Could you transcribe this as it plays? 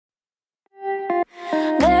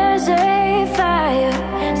There's a fire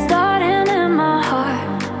starting in my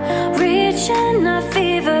heart, reaching a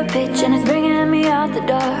fever pitch and it's bringing me out the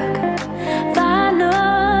dark.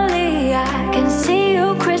 Finally I can see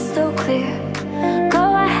you crystal clear.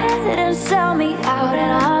 Go ahead and sell me out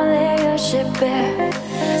and I'll lay your ship bare.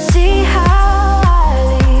 See how I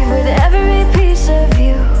leave with every piece of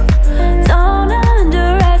you. Don't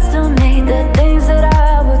underestimate the things that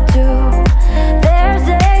I would do. There's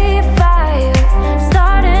a fire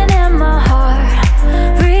starting in my heart,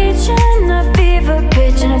 reaching a fever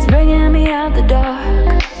pitch and it's bringing me out the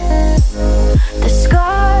dark. The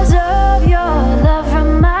scars of your love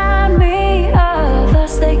remind me of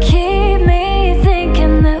us. They keep me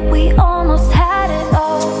thinking that we almost had it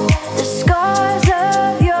all. The scars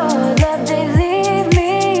of your love, they leave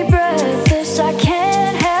me breathless. I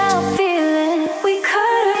can't help feeling we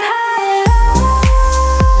could have had it all.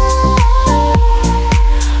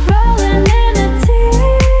 Rolling in the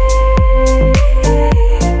deep,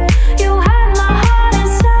 you had my heart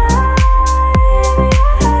inside,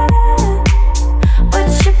 but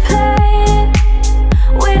you played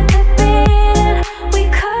with the beat. We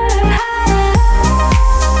could have had it all.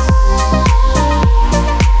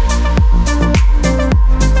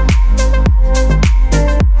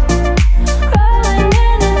 Rolling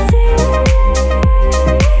in the deep.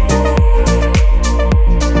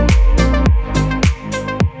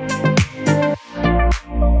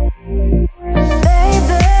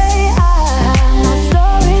 Baby, I have no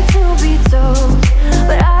story to be told,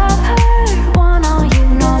 but I've heard one on you.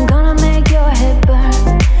 Know I'm gonna make your head burn.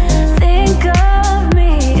 Think of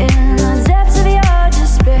me in the depths of your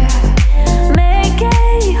despair. Make a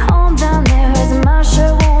home down there as my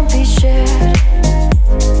shirt won't be shared.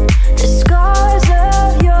 The scars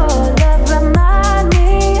of your love remind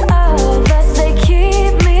me of us. They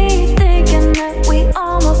keep me thinking that we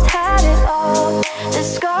almost had it all. The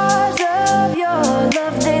scars of your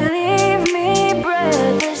love, they leave me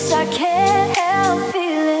breathless. I can't help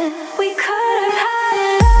feeling we could have had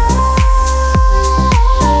it all.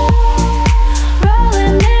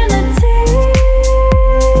 Rolling in the deep,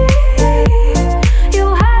 you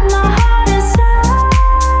had my heart inside,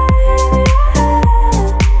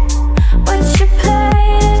 but you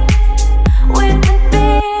played with the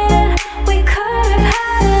beat. We could have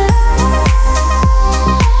had it all.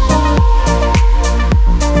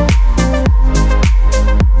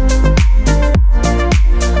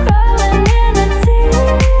 Rolling in the deep.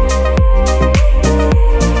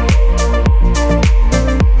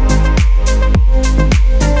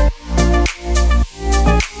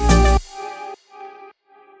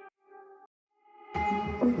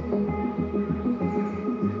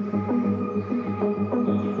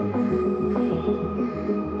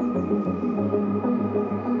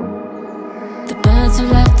 The birds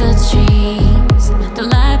have left the trees, the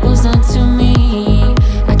light goes down to me.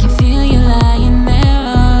 I can feel you lying there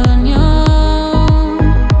all on your own.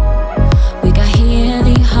 We got here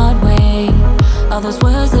the hard way, all those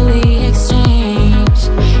words that we exchanged.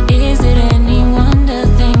 Is it any wonder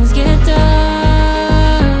things get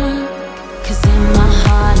dark? 'Cause in my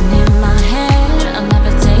heart and in my head, I'll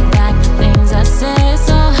never take back the things I said.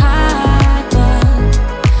 So high, but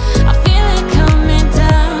I feel it coming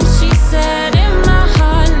down. She said in my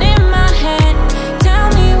heart and in my head, tell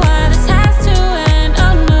me why this has to end.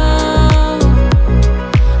 Oh no,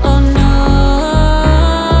 oh no.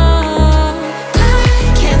 I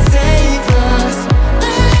can't save us.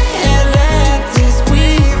 Atlantis, we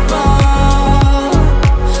fall.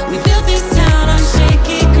 We built this town on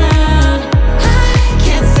shaky ground. I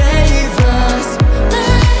can't save us.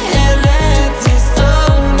 Atlantis,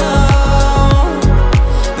 oh no.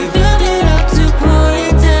 We built it up to pull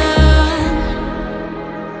it down.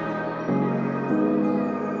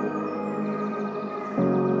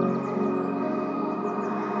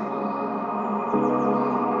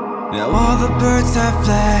 Now all the birds have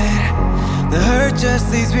fled, the hurt just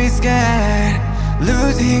leaves me scared,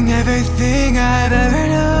 losing everything I've ever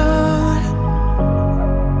known.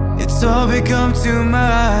 It's all become too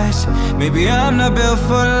much, maybe I'm not built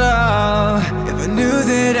for love. If I knew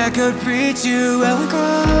that I could reach you, I would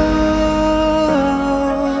grow.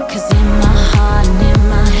 'Cause in my heart and in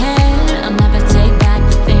my head, I'll never take back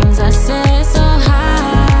the things I said. So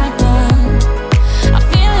high, but I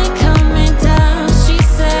feel it coming down. She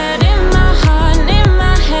said in my heart and in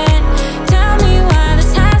my head, tell me why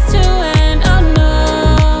this has to end. Oh no,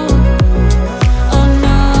 oh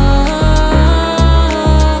no.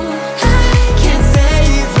 I can't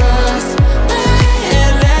save us.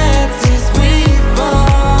 Atlantis, we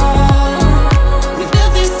fall. We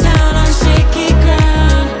built this town on shaky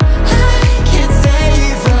ground. I can't save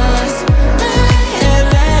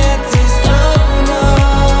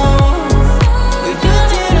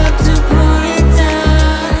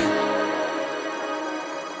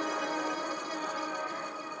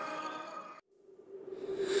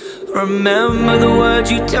Remember the words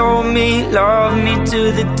you told me, love me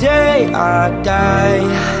to the day I die.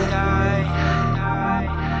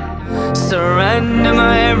 Surrender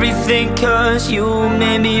my everything, cause you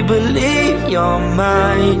made me believe you're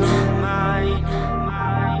mine.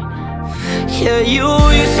 Yeah, you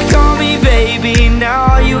used to call me baby,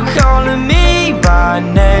 now you calling me by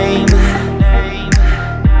name.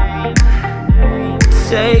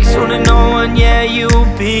 Takes one to know one, yeah, you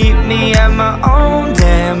beat me at my own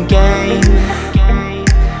damn game.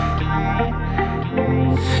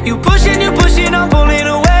 You pushing, I'm pulling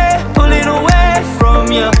away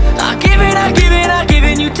from you. I give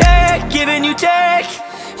it, you take.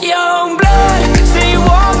 Youngblood, say you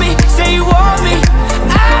want me,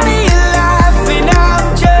 out of your life, and I'm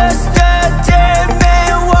just a dead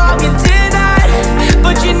man walking tonight.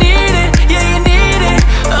 But you need it, yeah, you need it,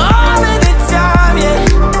 all of the time, yeah.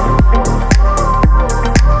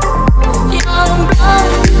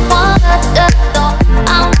 Youngblood,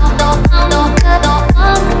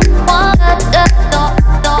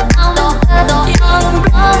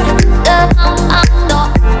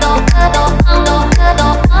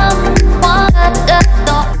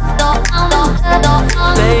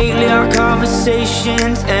 lately our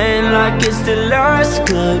conversations end like it's the last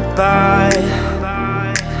goodbye.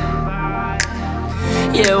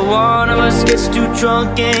 Yeah, one of us gets too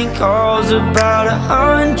drunk and calls about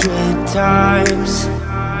 100 times.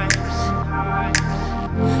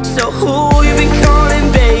 So who you been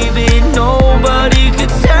calling, baby? Nobody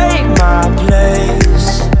could take my place.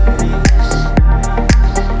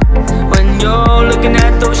 When you're looking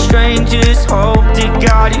at those strangers, hope to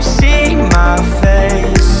God you see my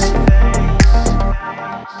face.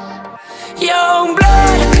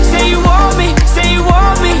 Youngblood, say you want me,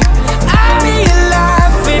 out of your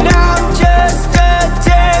life, and I'm just a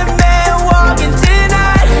dead man walking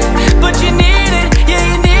tonight. But you need it, yeah,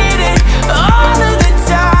 you need it, all of the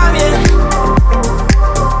time, yeah.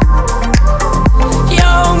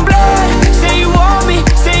 Youngblood, say you want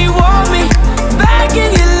me, back in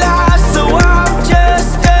your life, so I'm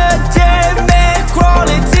just a dead man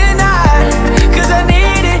crawling tonight. Cause I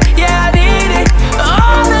need it, yeah, I need it,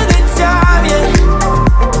 all of the time, yeah.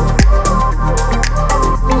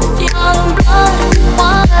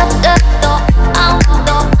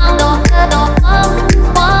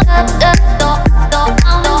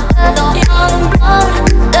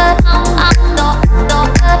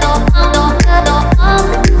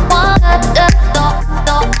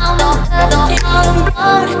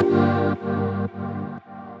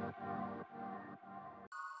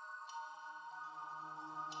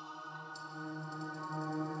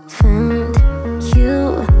 Found you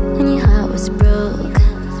when your heart was broke.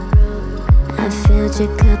 I filled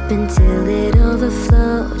your cup until it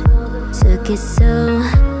overflowed. Took it so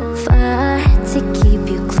far to keep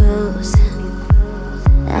you close.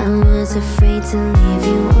 I was afraid to leave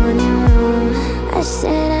you on your own. I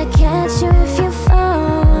said I'd catch you if you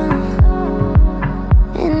fall,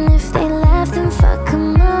 and if they laugh then fuck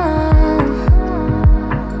 'em all.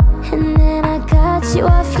 And then I got you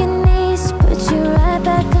off your knees, put you right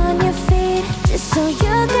back on your feet, just so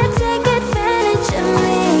you could take advantage of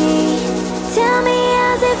me. Tell me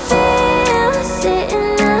how's it feel,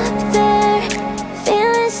 sitting up there,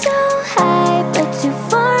 feeling so high, but too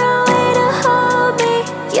far away to hold me.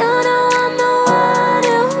 You know I'm the one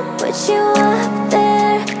who put you up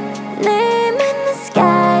there. Name in the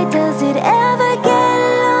sky, does it ever get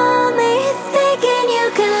lonely? Thinking you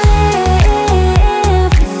can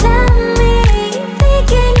live without me,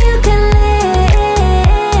 thinking you can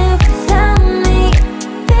live without me.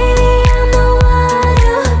 Baby, I'm the one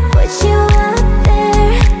who put you up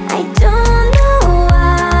there. I don't know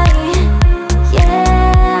why,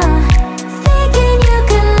 yeah. Thinking you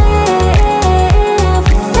can live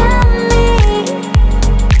without me,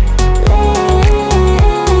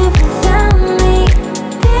 live without me.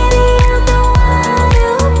 Baby, I'm the one who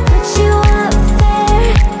put you up there.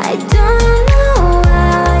 I don't know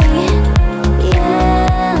why,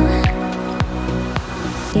 yeah.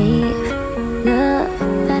 Gave love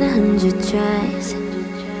about 100 tries,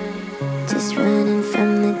 just running from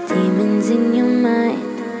the demons in your mind.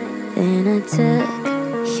 Then I took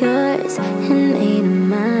yours and made 'em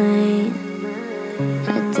mine.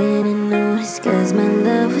 I didn't notice cause my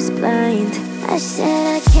love was blind. I said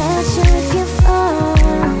I'd catch you if you fall,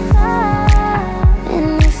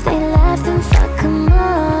 and if they laugh then fuck 'em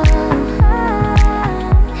all.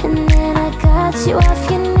 And then I got you off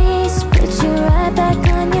your knees, put you right back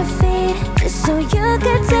on your feet, just so you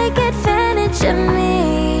could take advantage of me.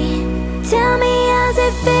 Tell me how's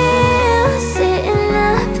it feel, sitting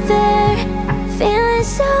up there, feeling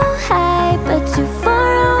so high, but too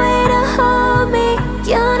far away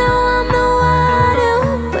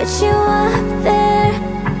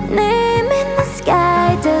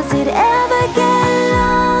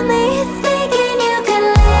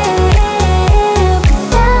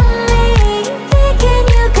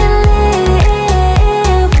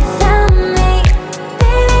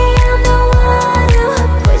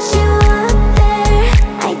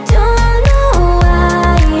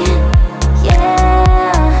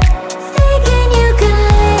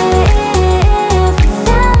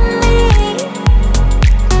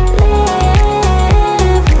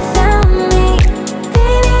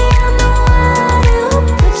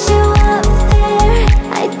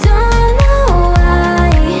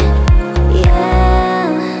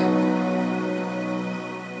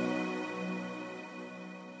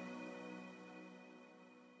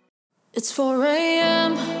 4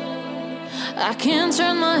 a.m. I can't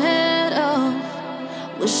turn my head off,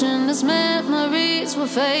 wishing these memories will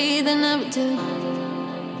fade, they never do.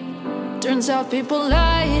 Turns out people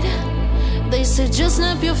lied. They said just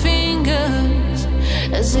snap your fingers,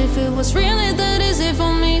 as if it was really that easy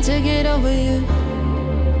for me to get over you.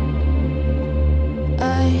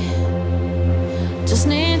 I just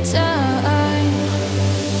need time.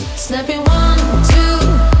 Snapping 1, 2,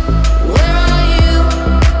 where are you?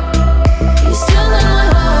 You're still in my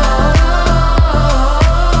heart.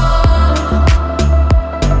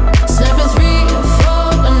 Snapping 3,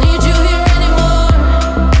 4, don't need you here anymore.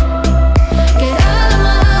 Get out of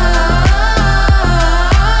my heart.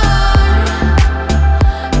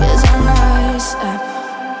 'Cause I'm right up.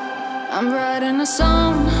 I'm writing a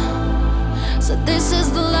song, so this is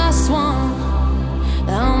the last one.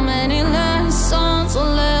 How many last songs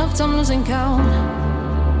are left? I'm losing count.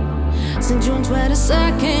 Since June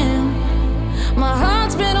 22nd, my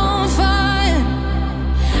heart's been on fire.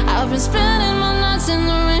 I've been spending my nights in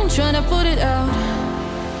the rain trying to put it out.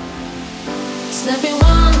 Snapping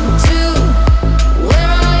 1, 2, where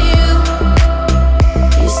are you?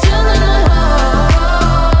 You're still in my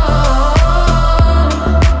heart.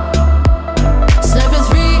 Snapping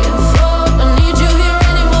 3, 4, don't need you here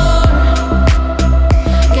anymore.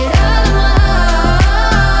 Get out of my heart.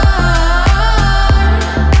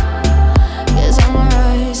 'Cause I'm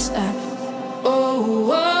right snap. Oh,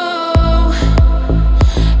 whoa.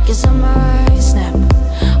 'Cause I'm right snap.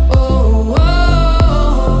 Oh,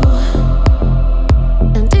 whoa.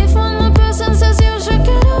 And if one more person says you should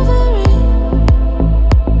get over it,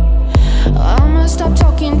 I must stop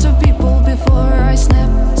talking to people before I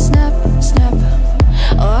snap, snap, snap.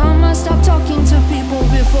 Oh, I must stop talking to people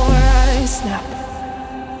before I snap.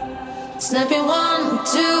 Snapping 1,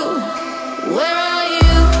 2, where are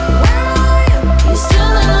you? You're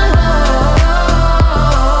still in my heart.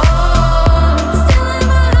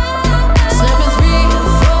 Snapping 3,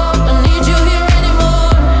 4, don't need you here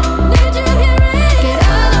anymore. Get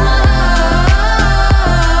out of my heart.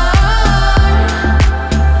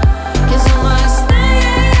 'Cause I might stay.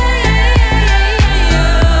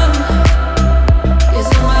 'Cause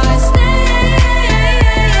I might stay.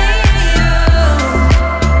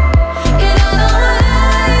 Get out of my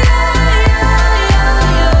heart.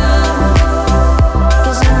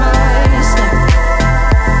 'Cause I might step.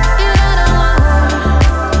 Get out of my heart.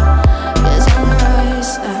 'Cause I might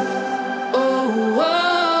step. Oh,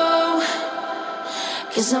 whoa.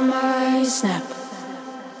 'Cause I might snap.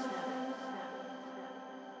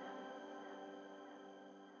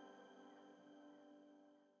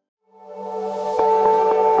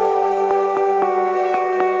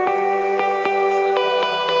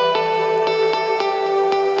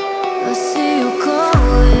 I see you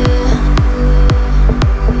calling.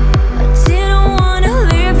 I didn't wanna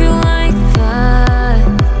leave you like that.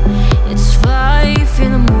 It's 5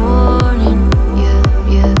 in the morning, yeah,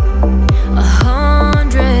 yeah.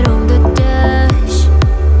 100 on the dash,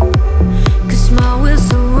 'cause my wheels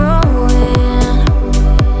are rolling.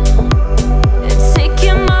 It's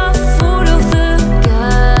taking my foot off the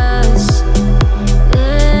gas.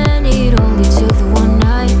 Then it only took the one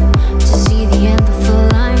night to see the end of the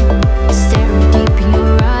line. Staring deep in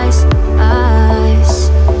your eyes.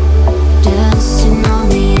 Dancing on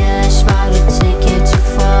the edge, about to take it too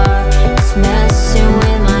far. It's messing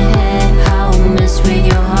with my head, how I mess with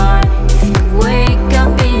your heart. If you wake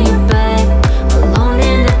up in your bed, alone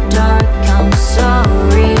in the dark, I'm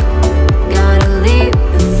sorry. Gotta leave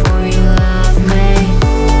before you love me.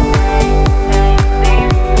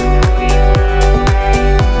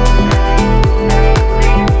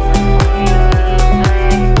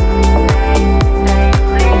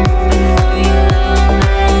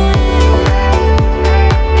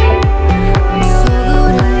 I'm so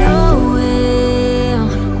good at knowing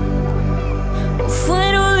when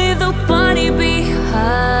to leave the body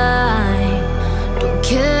behind. Don't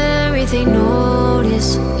care if they notice,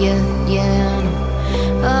 yeah, yeah, no.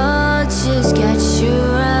 I'll just get you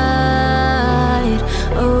right.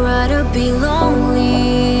 I'd rather be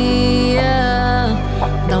lonely,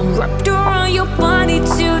 yeah. I'm wrapped around your body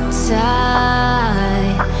too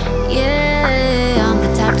tight, yeah. I'm the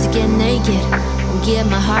type to get naked and get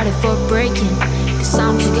my heart up for breaking. 'Cause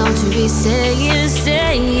I'm too gone to be saying,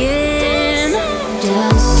 saying.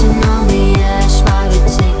 Dancing on the edge, about to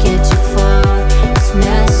take it too far. It's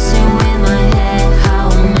messing with my head, how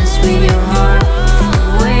I mess with your heart. If you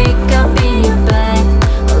wake up in your bed,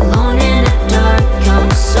 alone in the dark, I'm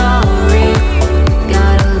sorry.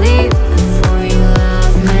 Gotta leave before you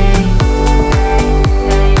love me.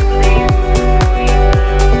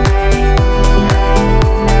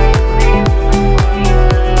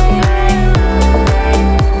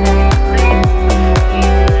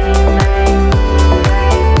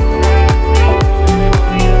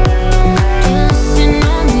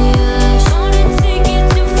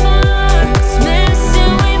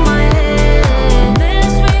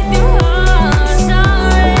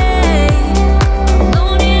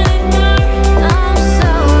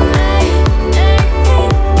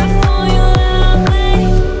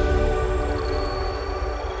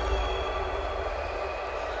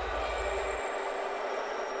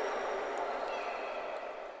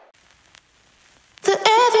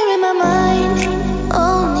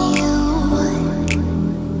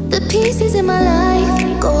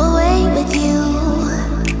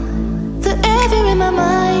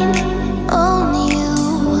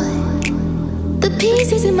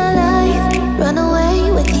 my life, run away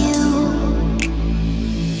with you.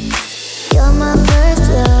 You're my first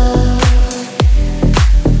love.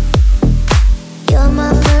 You're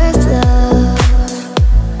my first love.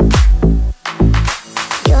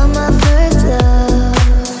 You're my first love.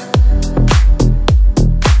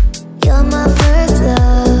 You're my first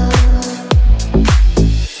love.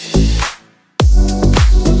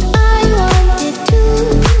 I wanted to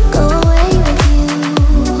go away with you.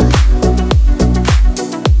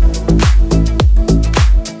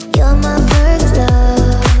 You're my first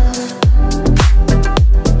love.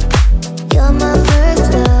 You're my first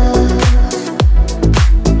love.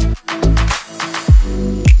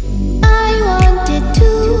 I wanted to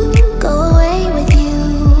go away with you.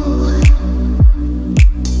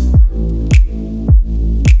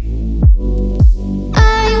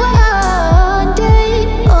 I wanted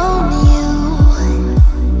only you.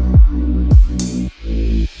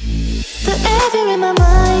 Forever in my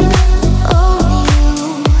mind, only you.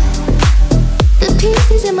 The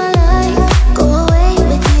pieces in my life go away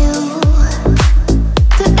with you.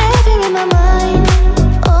 Forever in my mind,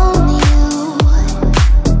 only you.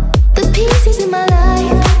 The pieces in my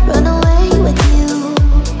life run away with you.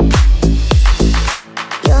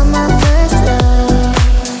 You're my first love.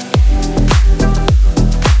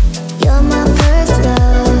 You're my first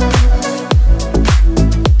love.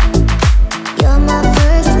 You're my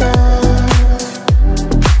first love.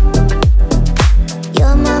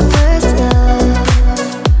 You're my first love.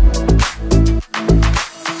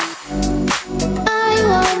 I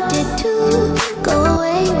wanted to go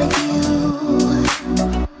away with you.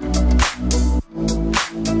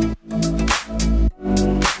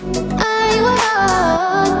 I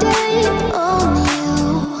wanted only you.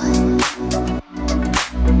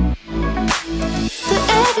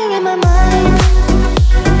 Forever in my mind.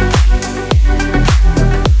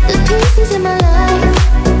 The pieces in my life.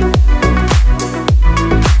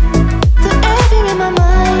 Forever in my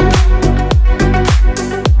mind.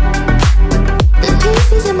 The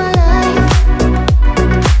pieces in my life.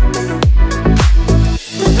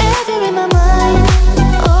 Forever in my mind.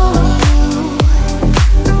 Only you.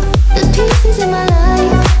 The pieces in my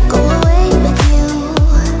life go away with you.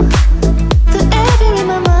 Forever in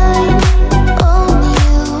my mind. Only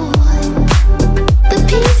you. The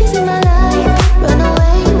pieces in my life run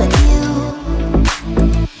away with you.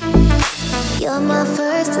 You're my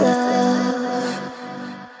first love.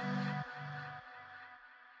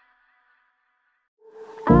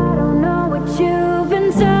 I don't know what you've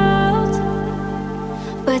been told,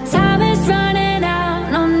 but time is running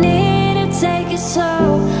out. No need to take it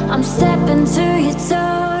slow. I'm stepping to you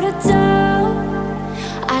toe to toe.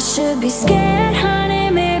 I should be scared, honey,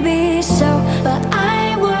 maybe so, but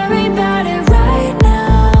I ain't worried about it right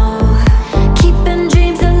now. Keeping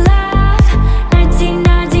dreams alive,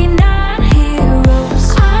 1999 heroes.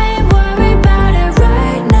 I ain't worried about it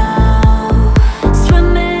right now.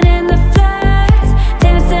 Swimming in the floods,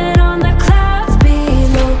 dancing on the clouds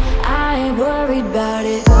below. I ain't worried about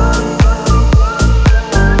it.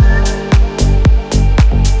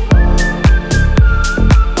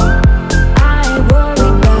 I ain't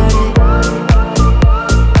worried about it.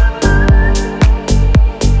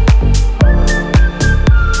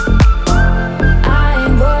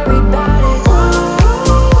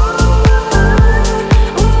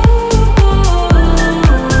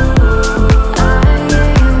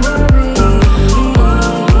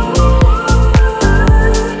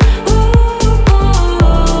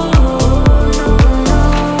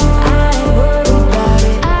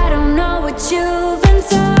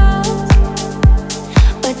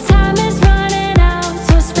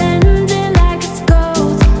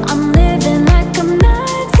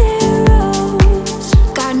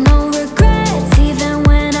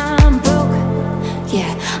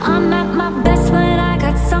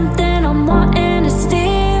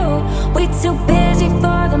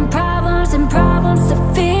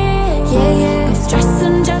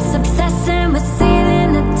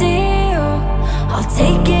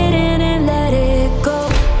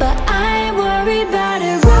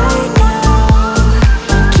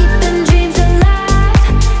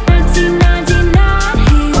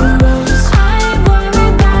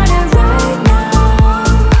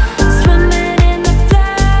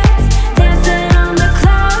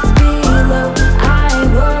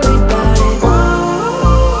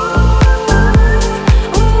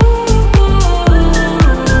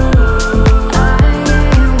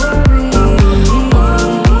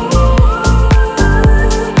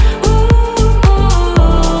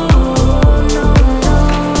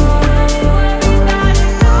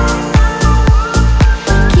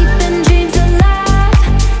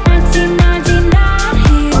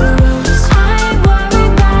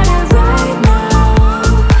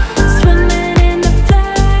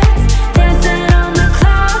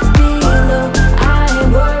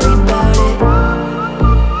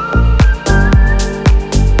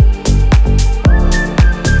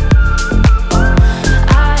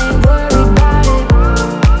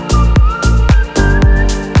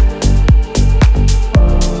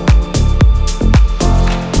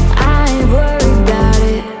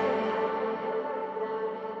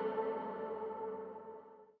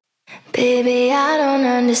 Baby, I don't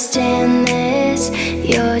understand this.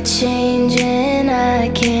 You're changing, I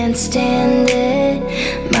can't stand it.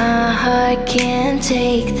 My heart can't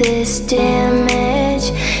take this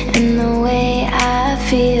damage, and the way I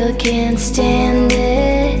feel can't stand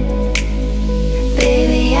it.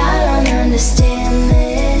 Baby, I don't understand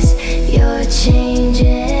this. You're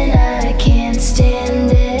changing, I can't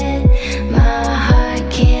stand it. My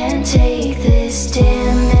heart can't take this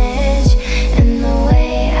damage, and the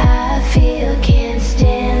way I feel can't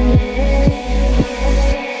stand it.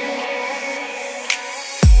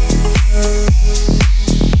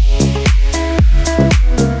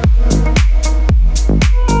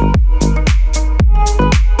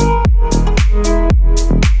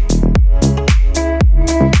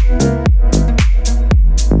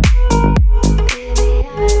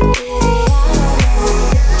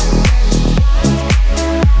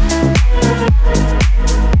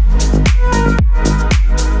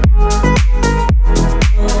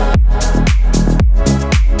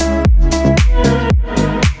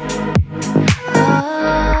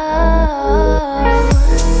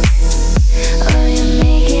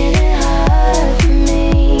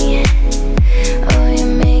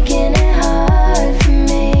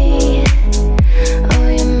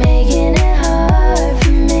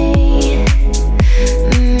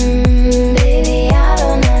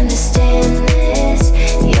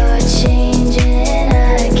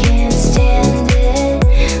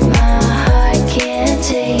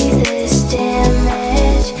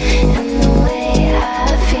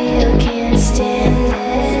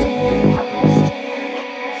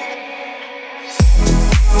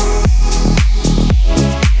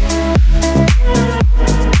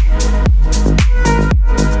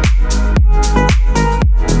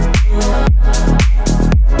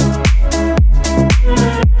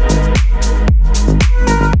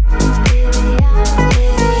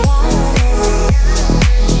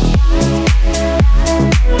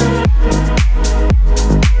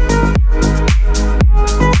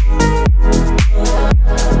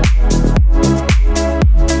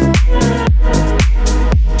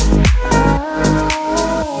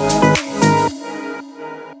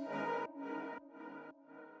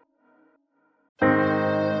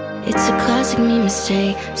 It's a classic me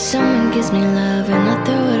mistake. Someone gives me love and I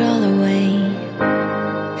throw it all away.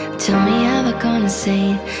 Tell me have I gone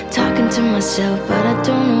insane, talking to myself but I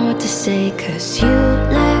don't know what to say. Cause you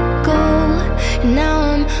let go and now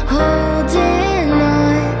I'm holding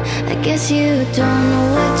on. I guess you don't know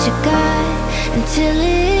what you got until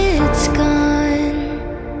it's gone.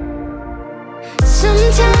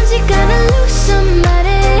 Sometimes you gotta lose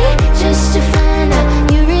somebody just to find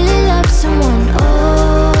out you really love someone. Oh,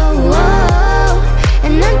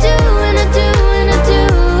 and I do, and I do, and I do,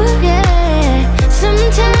 yeah.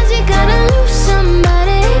 Sometimes you gotta lose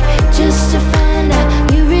somebody just to find out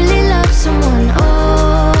you really love someone.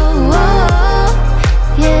 Oh,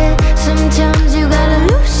 yeah. Sometimes you gotta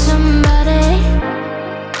lose somebody.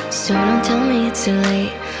 So don't tell me it's too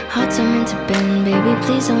late. Hearts are meant to bend, baby,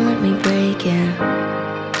 please don't let me break, yeah.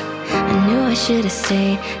 I knew I should've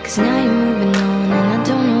stayed, cause now you're moving on and I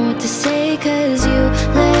don't know what to say. Cause you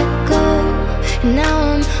let go and now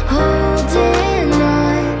I'm holding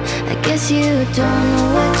on. I guess you don't know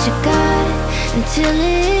what you got until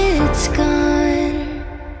it's gone.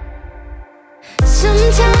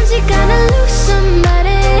 Sometimes you gotta lose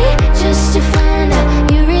somebody just to find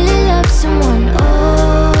out you really love someone.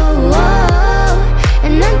 Oh,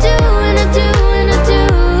 and I do, and I do, and I do,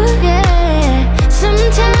 yeah.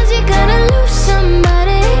 Sometimes you gotta lose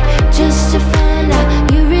somebody just to find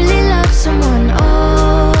out you really love someone.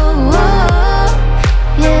 Oh,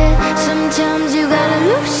 yeah. Sometimes you gotta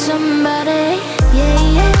lose somebody. Yeah,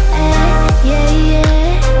 yeah, yeah,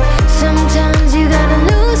 yeah. Sometimes you gotta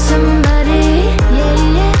lose somebody. Yeah,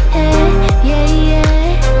 yeah, yeah,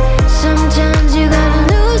 yeah. Sometimes you gotta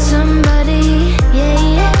lose somebody.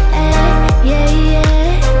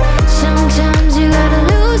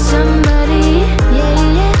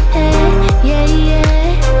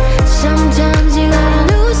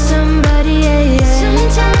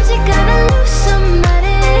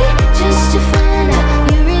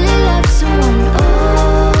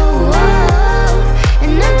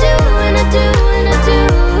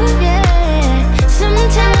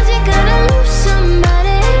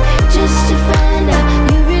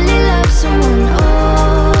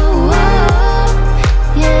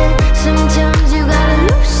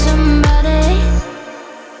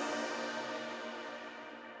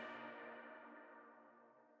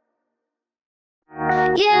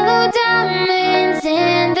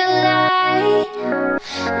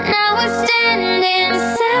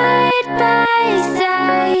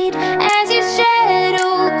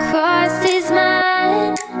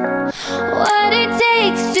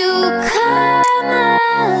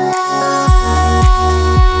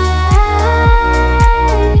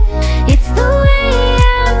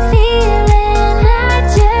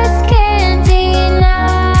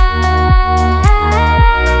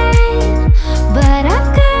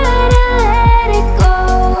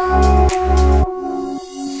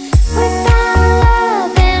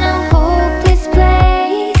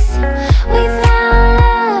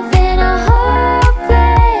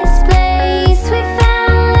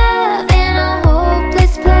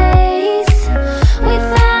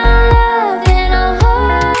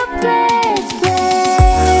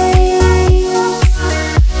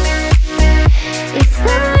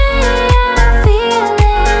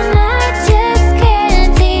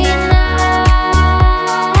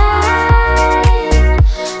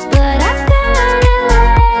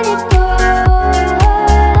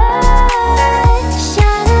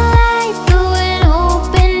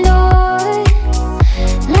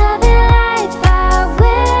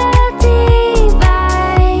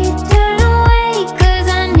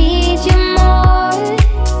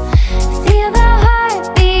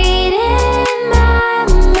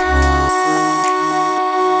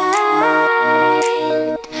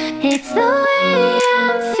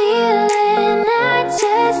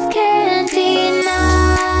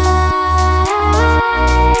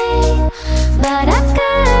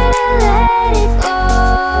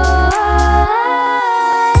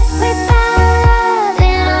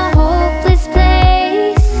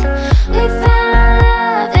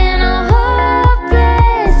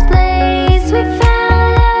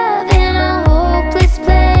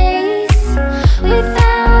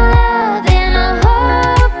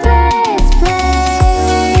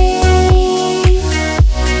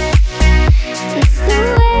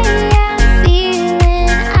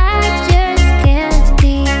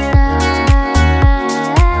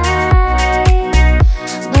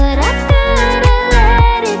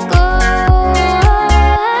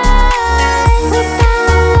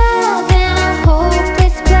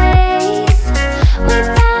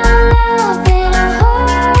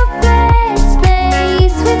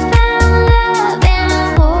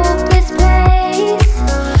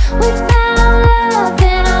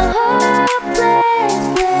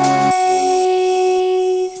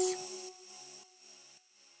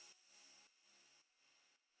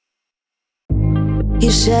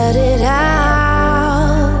 shut it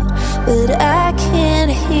out, but I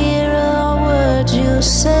can't hear a word you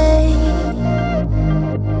say.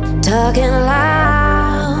 Talking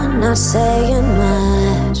loud, not saying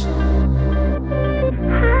much.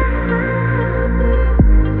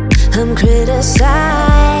 I'm criticized,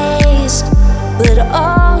 but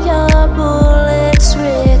all your bullets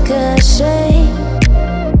ricochet.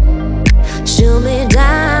 Shoot me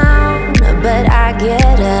down, but I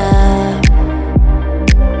get up.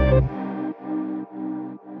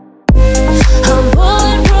 I'm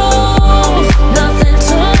bulletproof, nothing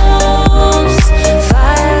to lose.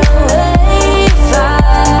 Fire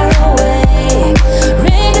away,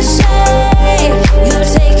 ricochet. You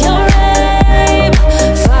take your aim.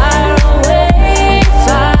 Fire away.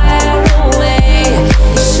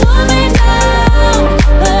 You shoot me down,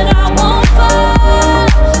 but I won't fall.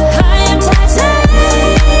 I am titanium.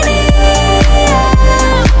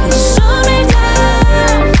 You shoot me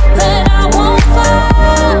down, but I won't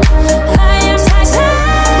fall. I am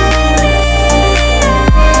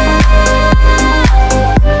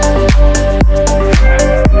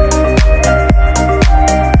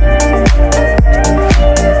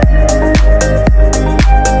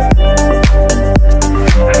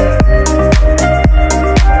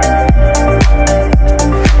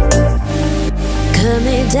cut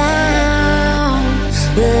me down,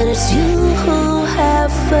 but it's you who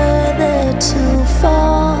have further to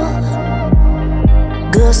fall.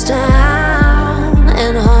 Ghost town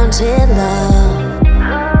and haunted love.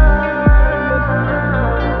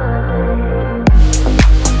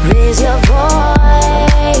 Raise your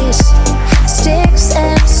voice. Sticks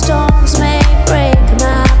and stones may break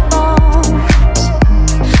my bones.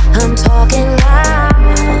 I'm talking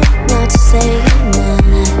loud, not saying much.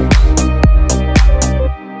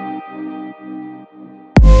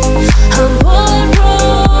 I'm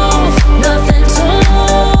bulletproof, nothing to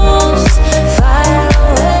lose. Fire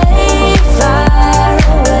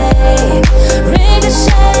away,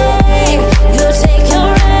 ricochet. You take your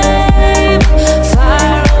aim.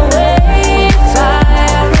 Fire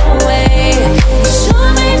away. You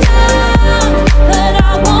shoot me down, but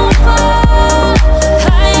I won't fall.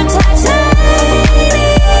 I am titanium.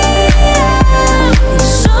 You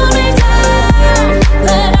shoot me down,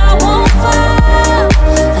 but I won't fall.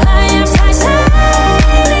 I am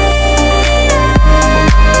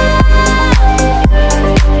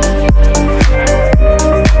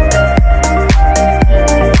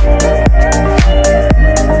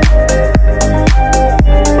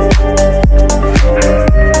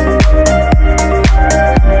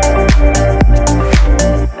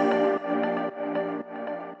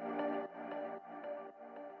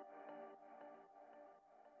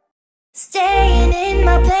staying in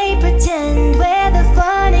my play, pretend where the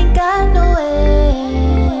fun ain't got no end.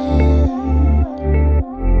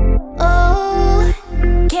 Oh,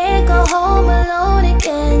 can't go home alone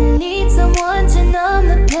again. Need someone to numb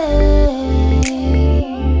the pain.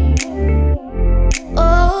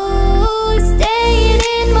 Oh, staying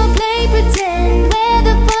in my play, pretend where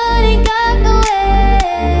the fun ain't got no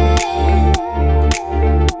end.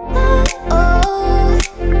 Oh,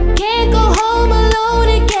 can't go home alone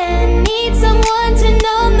again. Need someone to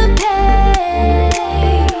numb the pain.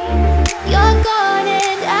 You're gone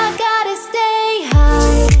and I gotta stay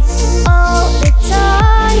high all the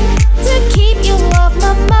time to keep you off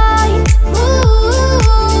my mind.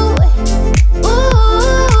 Ooh,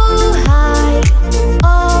 high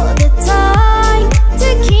all the time to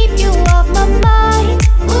keep you off my mind.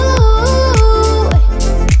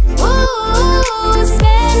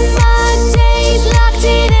 Spend my days locked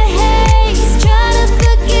in a haze, trying to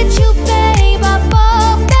forget you, babe. I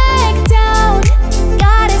fall back down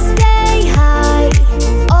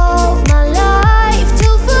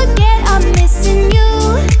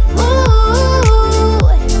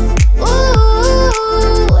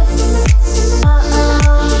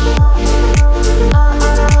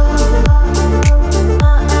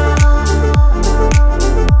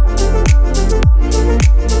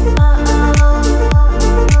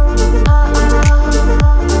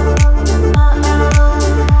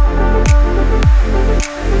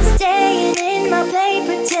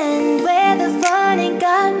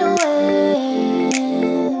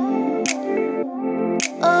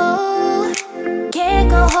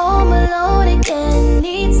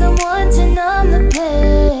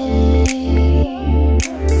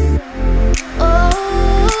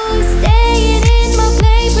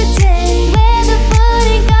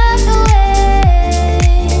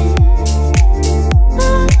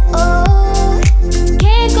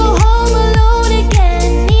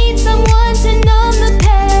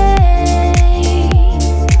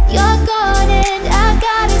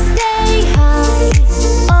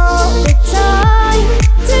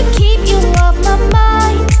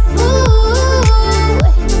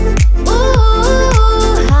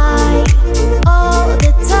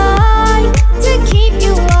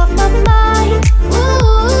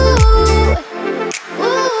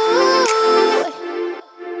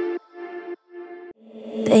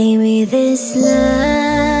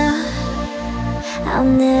I'll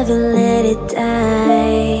never let it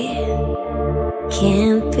die.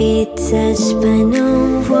 Can't be touched by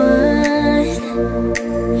no one.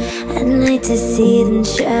 I'd like to see them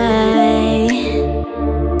try.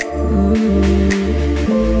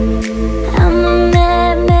 I'm a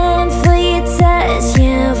madman for your touch.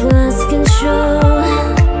 Yeah, I've lost control.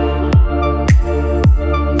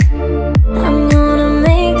 I'm gonna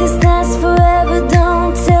make this last forever.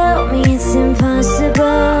 Don't tell me it's impossible.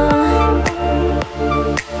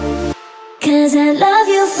 'Cause I love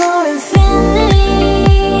you for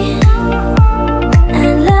infinity. I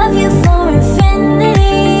love you for infinity.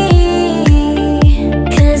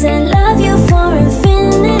 'Cause I love you for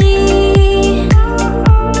infinity.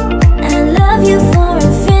 I love you for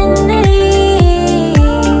infinity.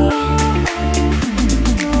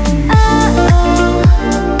 Oh, oh.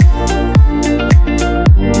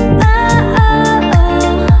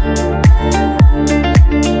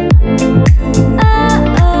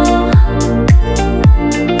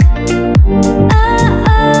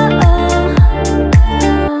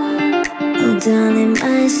 Darling,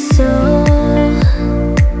 my soul,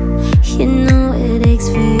 you know it aches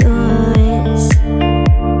for yours.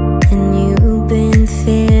 And you've been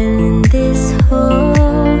feeling this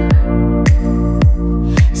hole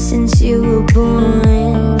since you were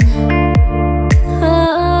born.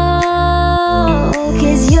 Oh,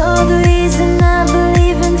 'cause you're the reason I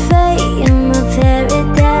believe in fate. You're my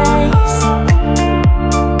paradise.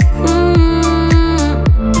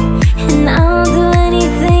 And I'll do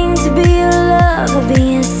anything to be your love, or be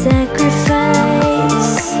a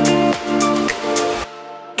sacrifice.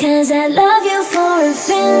 'Cause I love you for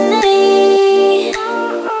infinity.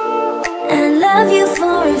 I love you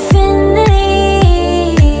for infinity.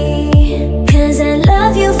 'Cause I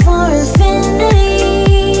love you for infinity.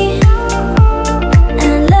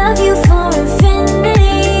 I love you for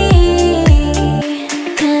infinity.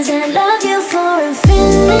 'Cause I love you for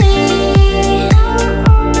infinity.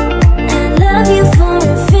 I love you for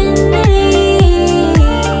infinity.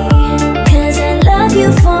 'Cause I love you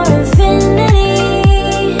for infinity.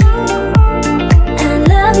 I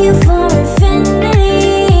love you for infinity.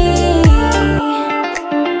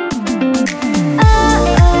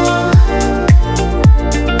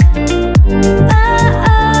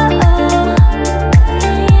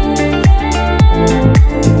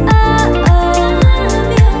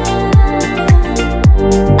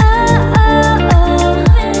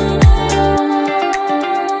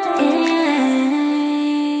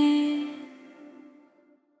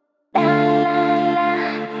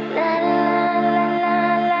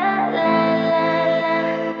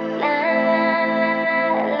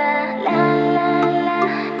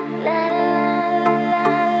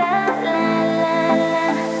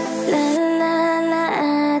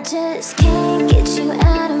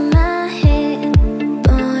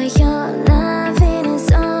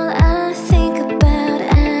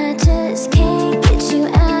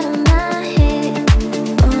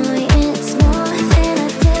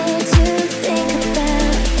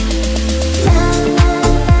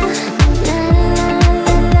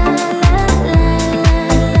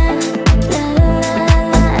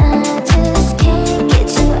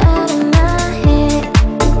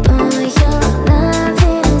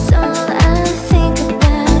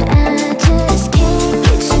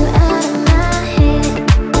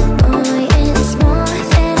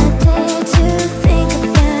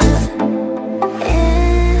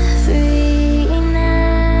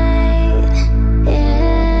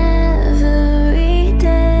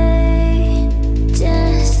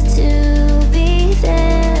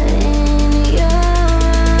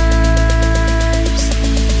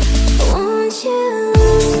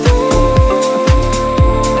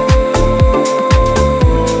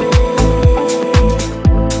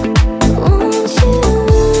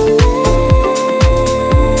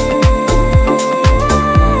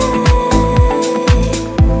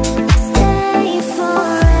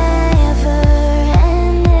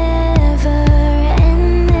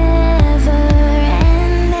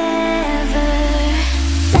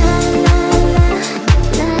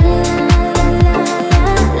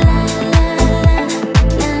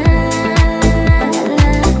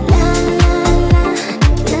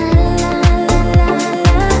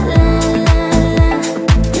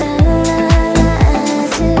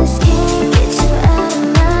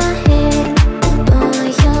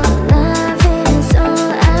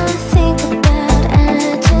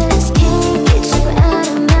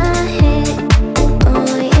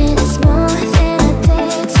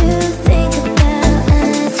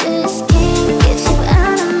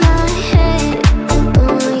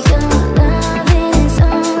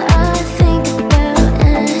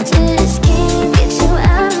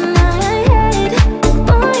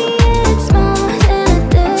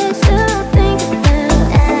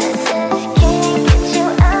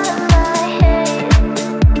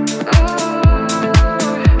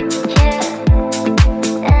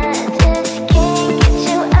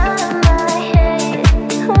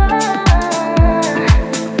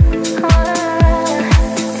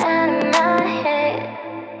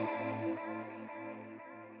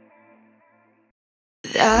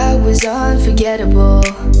 That was unforgettable.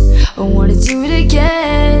 I wanna do it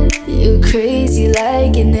again. You're crazy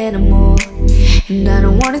like an animal, and I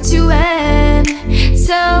don't want it to end.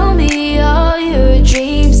 Tell me all your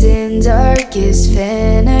dreams and darkest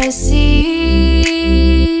fantasies.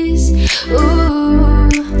 Ooh,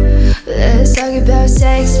 let's talk about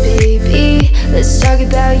sex, baby. Let's talk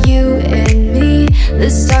about you and me.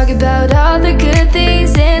 Let's talk about all the good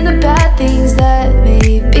things and the bad things that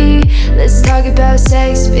may be. Let's talk about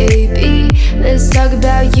sex, baby. Let's talk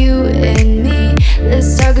about you and me.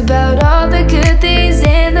 Let's talk about all the good things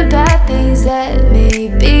and the bad things that may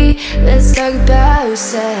be. Let's talk about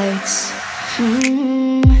sex. Let's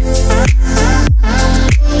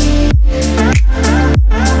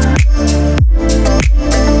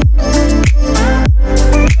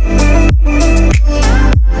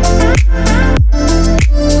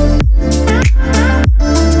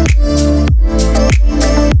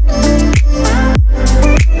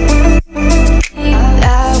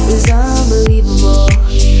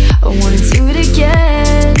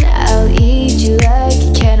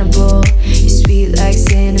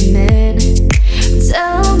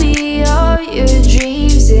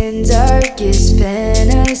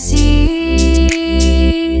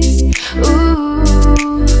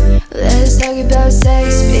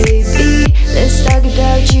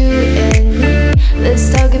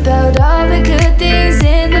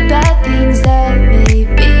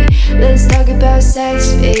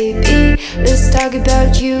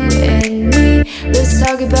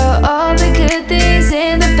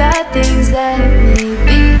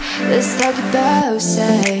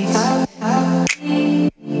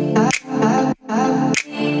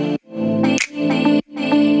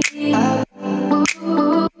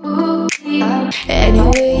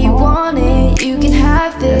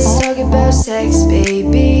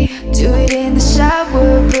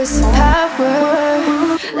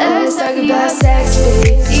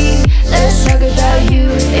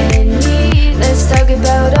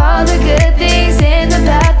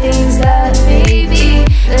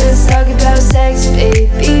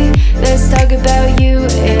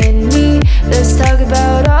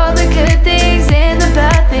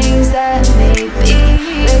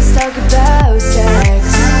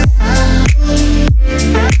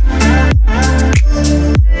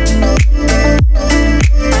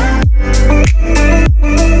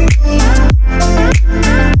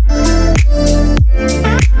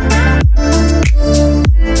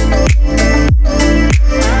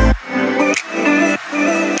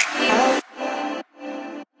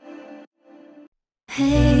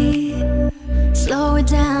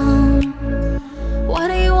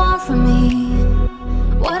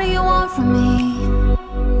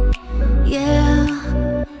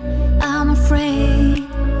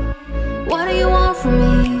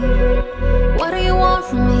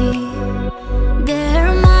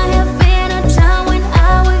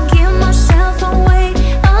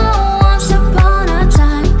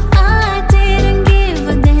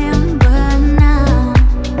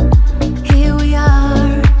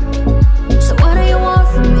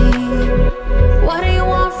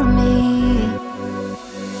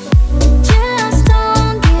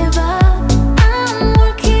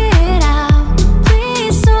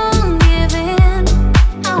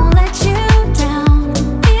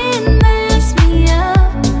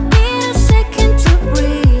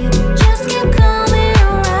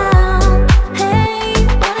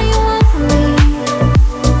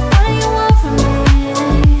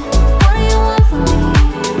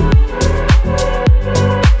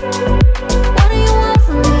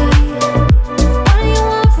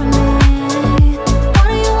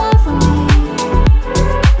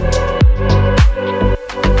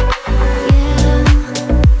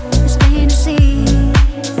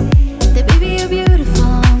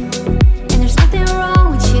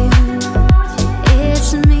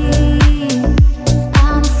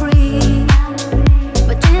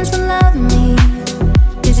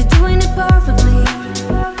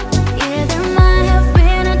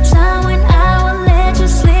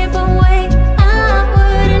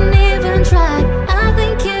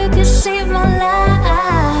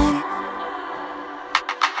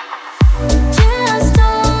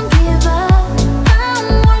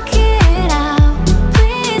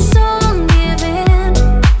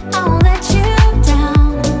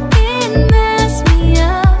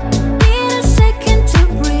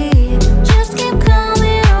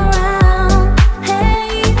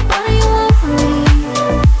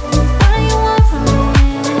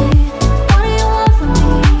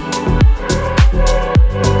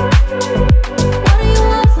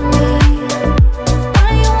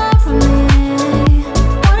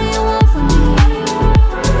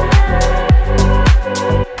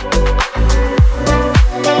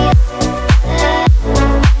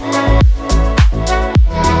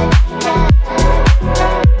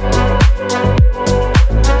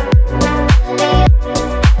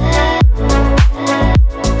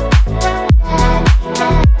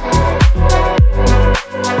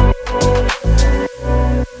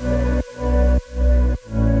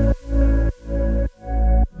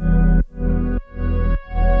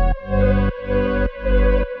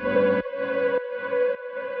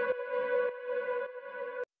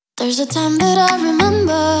There's a time that I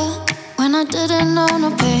remember when I didn't know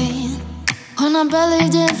no pain, when I barely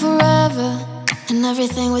did forever and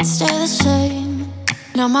everything would stay the same.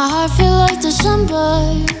 Now my heart feel like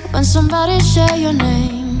December when somebody share your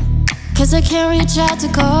name. Cause I can't reach out to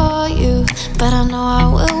call you, but I know I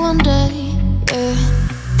will one day, yeah.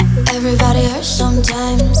 Everybody hurts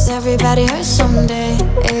sometimes, everybody hurts someday,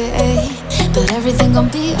 but everything gon'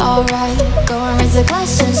 be alright. Go and raise a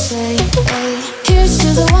glass and say, hey. Here's to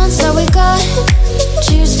the ones that we got.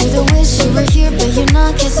 Cheers to the wish you were here but you're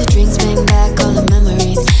not. Cause the drinks bring back all the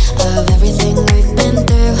memories of everything we've been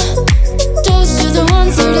through. Toast to the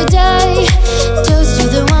ones here today. Toast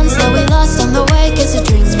to the ones that we lost on the way. Cause the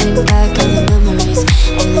drinks bring back all the memories,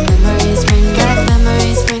 and the memories bring back you.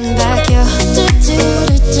 Memories bring back you.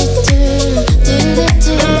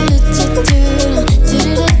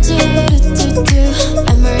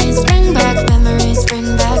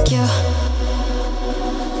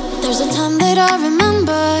 There's a time that I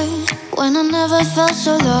remember when I never felt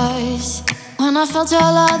so lost, when I felt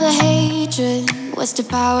all of the hatred was too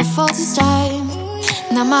powerful to stop.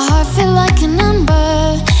 Now my heart feel like an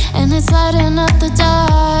ember and it's lighting up the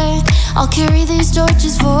dark. I'll carry these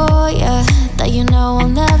torches for ya that you know will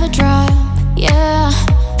never drop, yeah.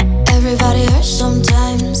 Everybody hurts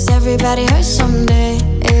sometimes, everybody hurts someday,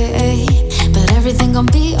 but everything gon'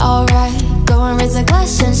 be alright. Go and raise a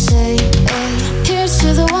glass and say, hey. Here's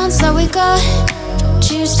to the ones that we got.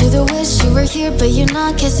 Cheers to the wish you were here but you're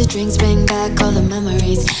not. Cause the drinks bring back all the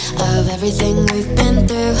memories of everything we've been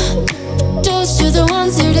through. Toast to the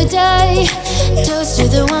ones here today. Toast to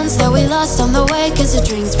the ones that we lost on the way. Cause the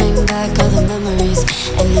drinks bring back all the memories,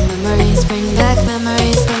 and the memories bring back you.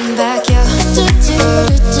 Memories bring back you.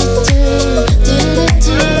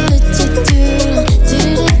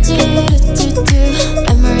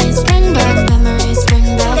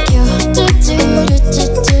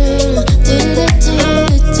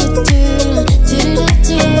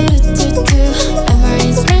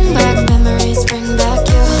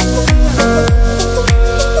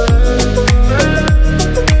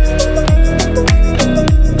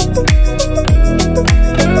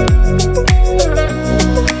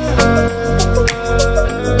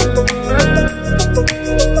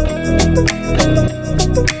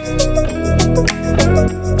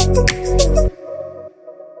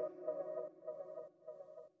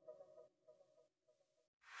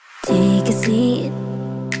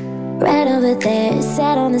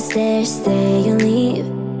 Stay or leave.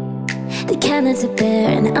 The cabinets are bare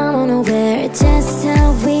and I'm unaware just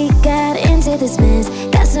how we got into this mess.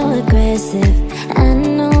 Got so aggressive. I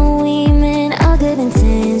know we meant all good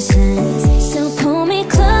intentions. So pull me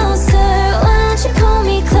closer. Why don't you pull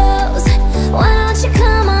me close? Why don't you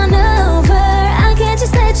come on over? I can't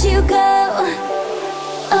just let you go.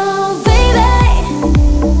 Oh baby,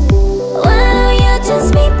 why don't you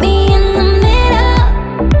just meet me in the middle?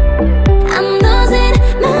 I'm losing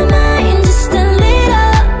my mind just a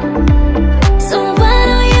little. So why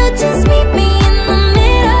don't you just meet me in the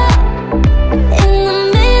middle? In the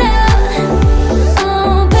middle.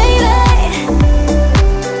 Oh baby,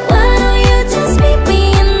 why don't you just meet me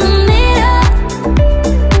in the middle?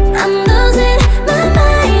 I'm losing my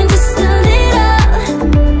mind just a little.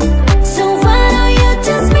 So why don't you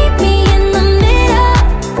just meet me in the middle?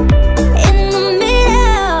 In the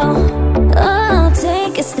middle. Oh,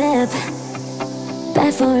 take a step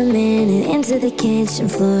back for a minute into the kitchen.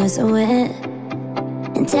 Floors are wet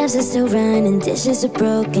and taps are still running, dishes are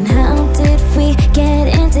broken. How did we get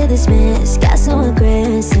into this mess? Got so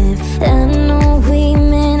aggressive. I know we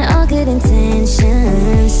meant all good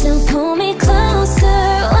intentions. So pull me closer.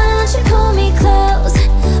 Why don't you pull me close?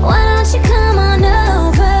 Why don't you come on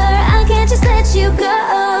over? I can't just let you go.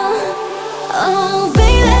 Oh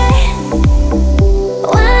baby,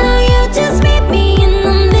 why don't you just meet me in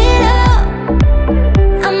the middle?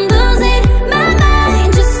 I'm losing my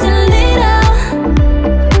mind just a little.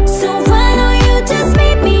 So why don't you just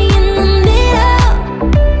meet me in the middle?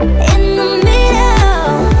 In the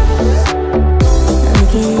middle.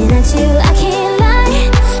 Looking at you, I can't lie.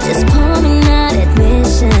 Just pull me, not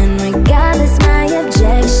admission. Regardless my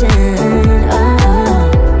objection.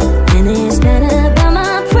 Oh, and it's not about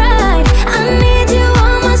my pride. I need you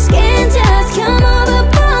on my skin. Just come over,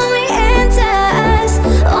 pull me and touch.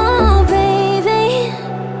 Oh baby,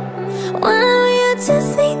 why don't you just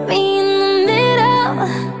meet me in the middle?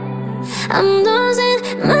 I'm losing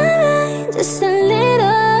my mind just a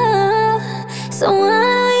little. So why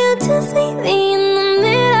don't you just meet me in the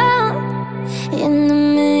middle? In the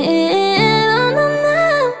middle, no, no.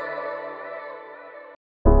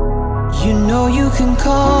 You know you can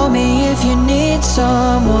call me if you need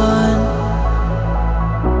someone.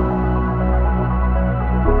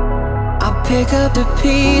 pick up the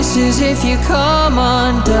pieces if you come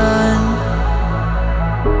undone.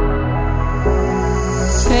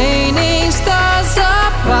 Painting stars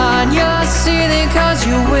up on your ceiling, cause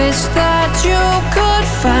you wish that you could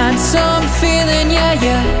find some feeling, yeah,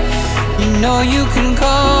 yeah. You know you can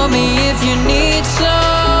call me if you need someone.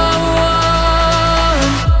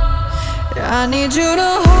 I need you to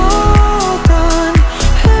hold on.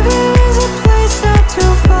 Heaven is a place not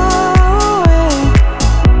too far away.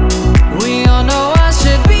 We all know I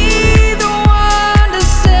should be the one to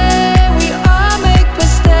say we all make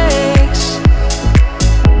mistakes.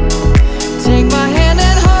 Take my hand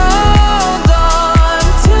and hold on.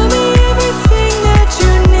 Tell me everything that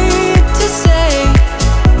you need to say,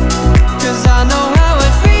 cause I know how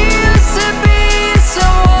it feels to be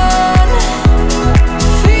someone.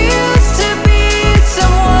 Feels to be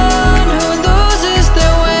someone who loses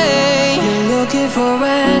their way. You're looking for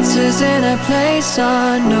answers in a place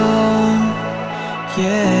unknown,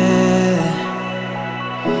 yeah.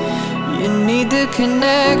 You need the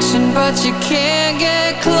connection, but you can't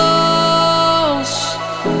get close.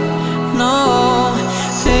 No,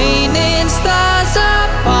 painting stars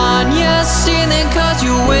up on your ceiling, cause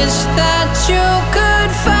you wish that you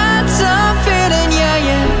could find some feeling, yeah,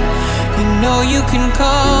 yeah. You know you can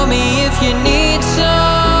call me if you need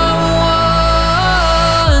someone.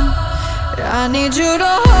 I need you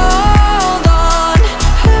to hold on.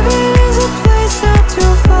 Heaven is a place not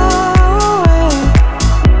too far away.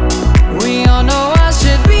 We all know I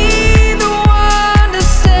should be the one to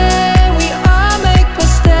say we all make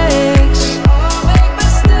mistakes.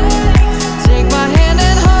 Take my hand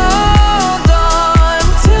and hold on.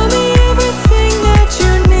 Tell me everything that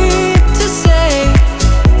you need to say,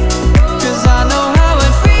 cause I know how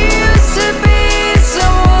it feels to be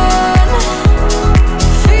someone.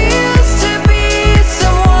 Feels to be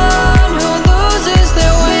someone who loses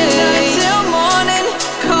their way. Midnight till morning,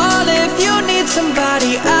 call if you need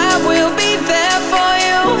somebody, I will be there for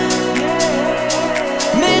you.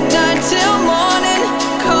 Midnight till morning,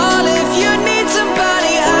 call if you need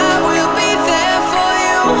somebody, I will be there for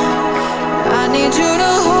you. I need you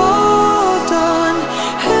to hold on.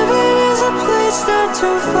 Heaven is a place not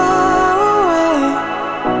too far away.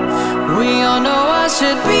 We all know I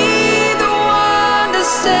should be the one to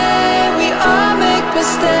say we all make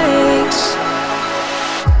mistakes.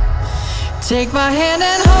 Take my hand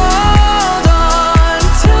and hold on.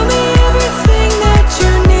 Tell me everything that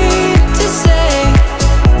you need to say,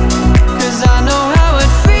 cause I know how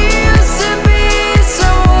it feels to be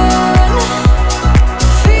someone.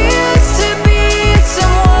 Feels to be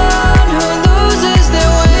someone who loses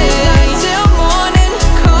their way. Midnight till morning,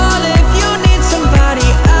 call if you need somebody,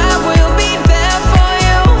 I will be there for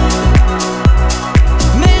you.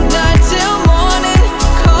 Midnight till morning,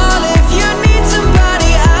 call if you need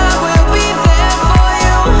somebody, I will be there for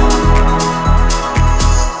you.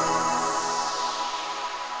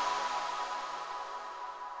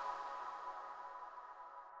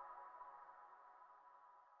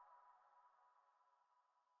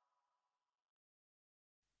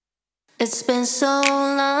 It's been so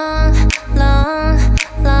long, long,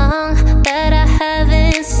 long that I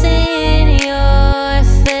haven't seen your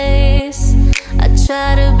face. I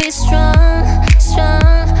try to be strong,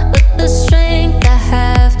 strong, but the strength I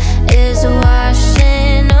have is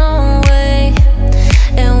washing away.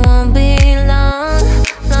 It won't be long,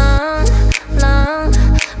 long, long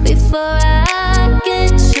before I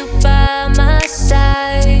get you by my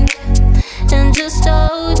side and just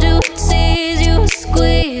hold you, tease you,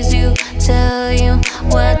 squeeze you, tell you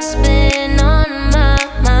what's been on my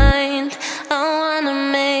mind. I wanna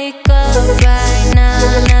make up right now,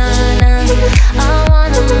 nah, nah. I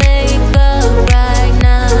wanna make up right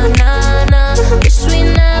now, nah, nah. Wish we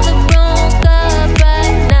never broke up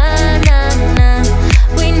right now, nah, nah.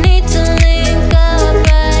 We need to link up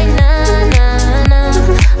right now, nah, nah.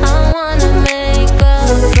 I wanna make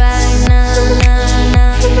up right now, nah, nah.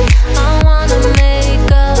 I wanna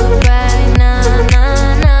make up right now,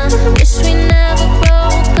 nah, nah. Wish we never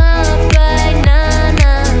broke up right now,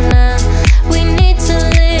 nah, nah. We need to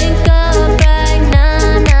link up right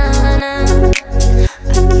now, nah, nah.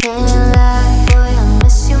 I can't lie, boy, I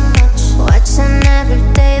miss you much. Watching every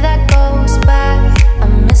day that goes by, I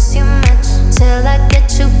miss you much. Till I get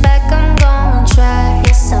you back, I'm gon' try.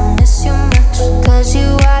 Yes, I miss you much, cause you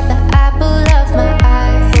are the apple of my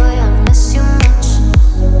eye. Boy, I miss you much,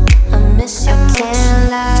 I miss you much. I can't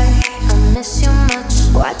lie, I miss you much.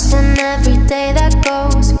 Watching every day that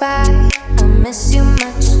goes by, I miss you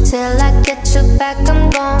much. Till I get you back, I'm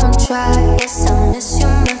gon' try. Yes, I miss you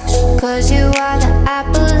much, cause you are the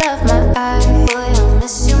apple of my eye. Boy, I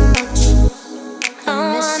miss you much, I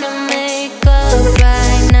wanna make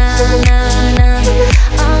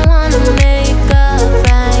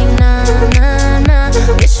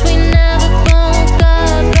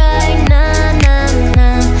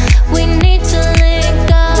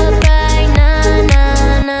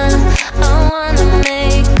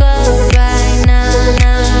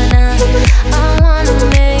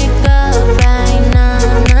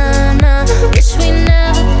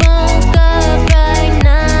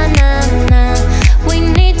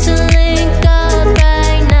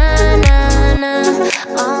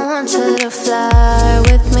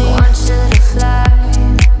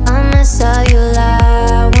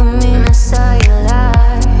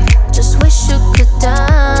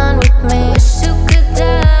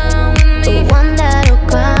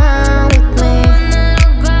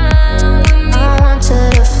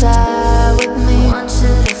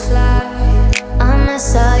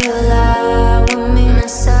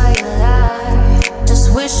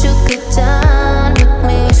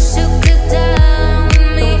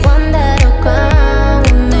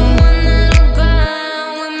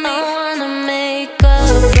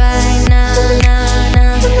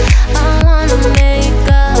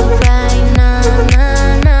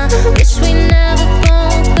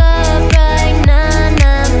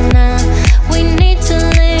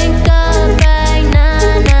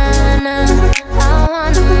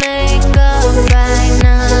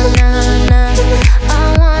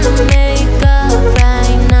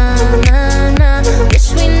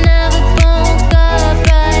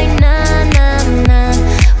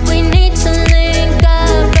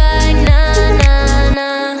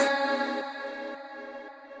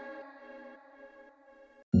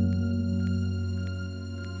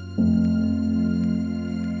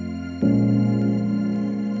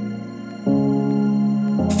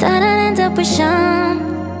Thought I'd end up with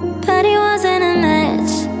Sean, but he wasn't a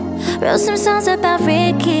match. Wrote some songs about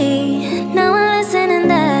Ricky, now I listen and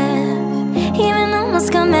laugh. Even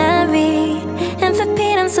almost got married, and for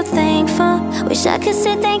Pete I'm so thankful. Wish I could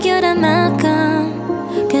say thank you to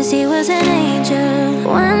Malcolm, cause he was an angel.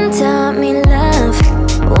 One taught me love,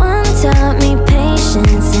 one taught me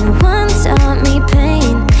patience, and one taught me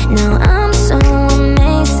pain. Now I'm so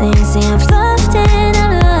amazing. See, I've loved and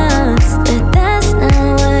I've lost, but that's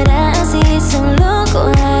not what I see. So look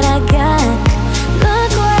what I got,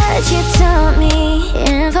 look what you taught me.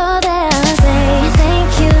 And for that I'll say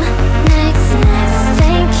thank you, next,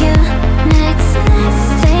 thank you, next,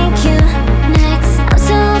 thank you, next. I'm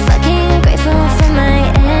so fucking grateful for my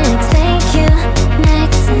ex. Thank you,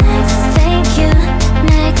 next, thank you,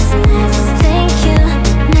 next, thank you,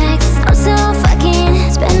 next. I'm so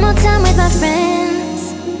fucking spend more time with my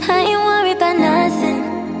friends. I ain't worried about nothing,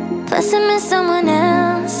 plus I miss someone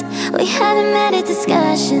else. We haven't met at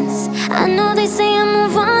discussions. I know they say I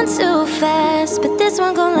move on too fast, but this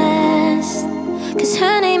one gon' last, cause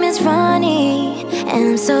her name is Ronnie, and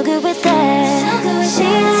I'm so good with that. She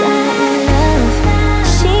taught me love,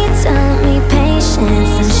 she taught me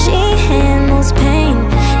patience, and she handles pain.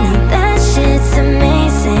 Now that shit's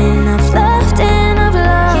amazing. I've loved and I've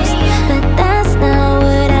lost, but that's not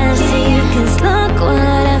what I see, cause look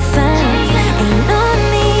what I found. Ain't no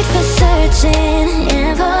need for searching,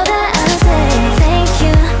 and for that I'll say thank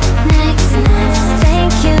you, next,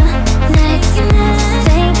 thank you, next,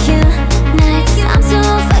 thank you, next. I'm so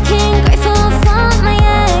fucking grateful for my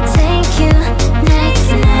ex. Thank you, next,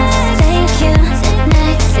 thank you,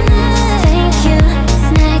 next, thank you,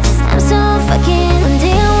 next. I'm so fucking. One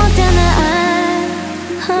day I walk down the aisle,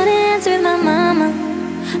 holding hands with my mama.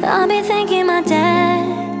 I'll be thanking my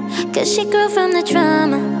dad, cause she grew from the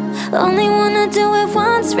drama. Only wanna do it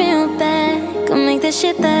once real bad, go make this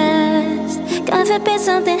shit last. God forbid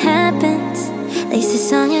something happens, at least this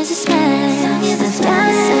song is a smash. I've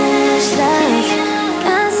got so much love,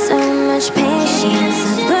 got so much patience.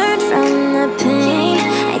 I've learned from the pain,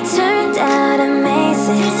 I turned out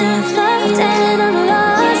amazing. See, I've loved and I've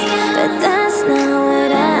lost, but that's not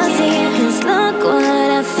what I see, cause look what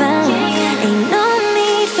I found. Ain't no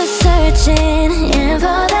need for searching, and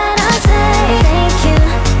for that I'll say thank you,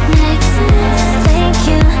 next, thank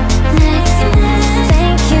you, next,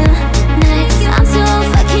 thank you, next. I'm so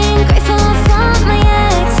fucking grateful for my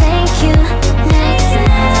ex. Thank you, next,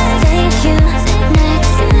 thank you,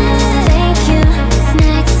 next, thank you,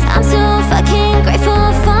 next. I'm so fucking grateful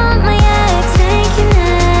for my ex. Thank you,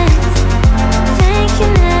 next, thank you,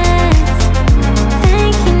 next,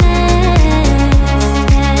 thank you, next,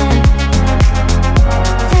 yeah.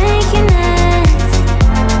 Thank you, next,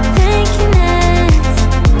 thank you, next,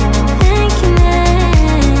 thank you,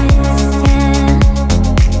 next, yeah.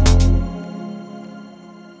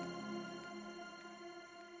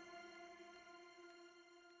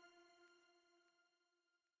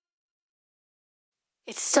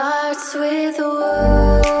 It starts with a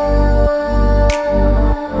word.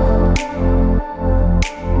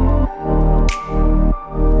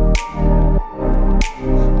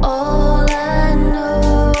 All I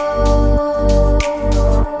know,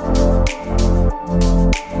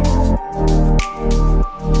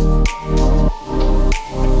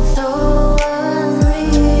 so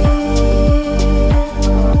unreal.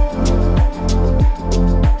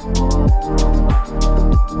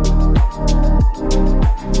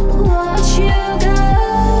 Watch you go.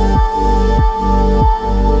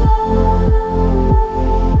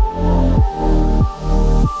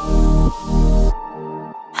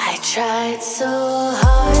 I tried so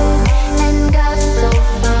hard and got so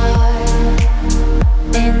far.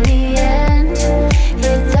 In the end,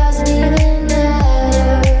 it doesn't even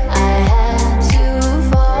matter. I had to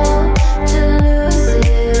fall to lose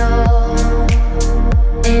it all.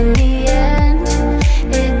 In the end,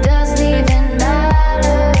 it doesn't even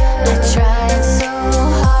matter. I tried so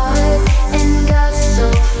hard and got so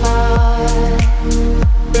far.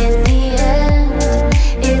 In the end,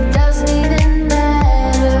 it doesn't even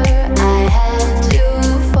matter. I had to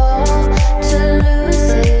fall to lose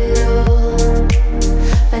it all.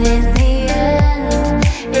 But in the end,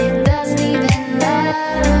 it doesn't even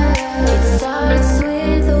matter. It starts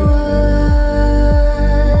with a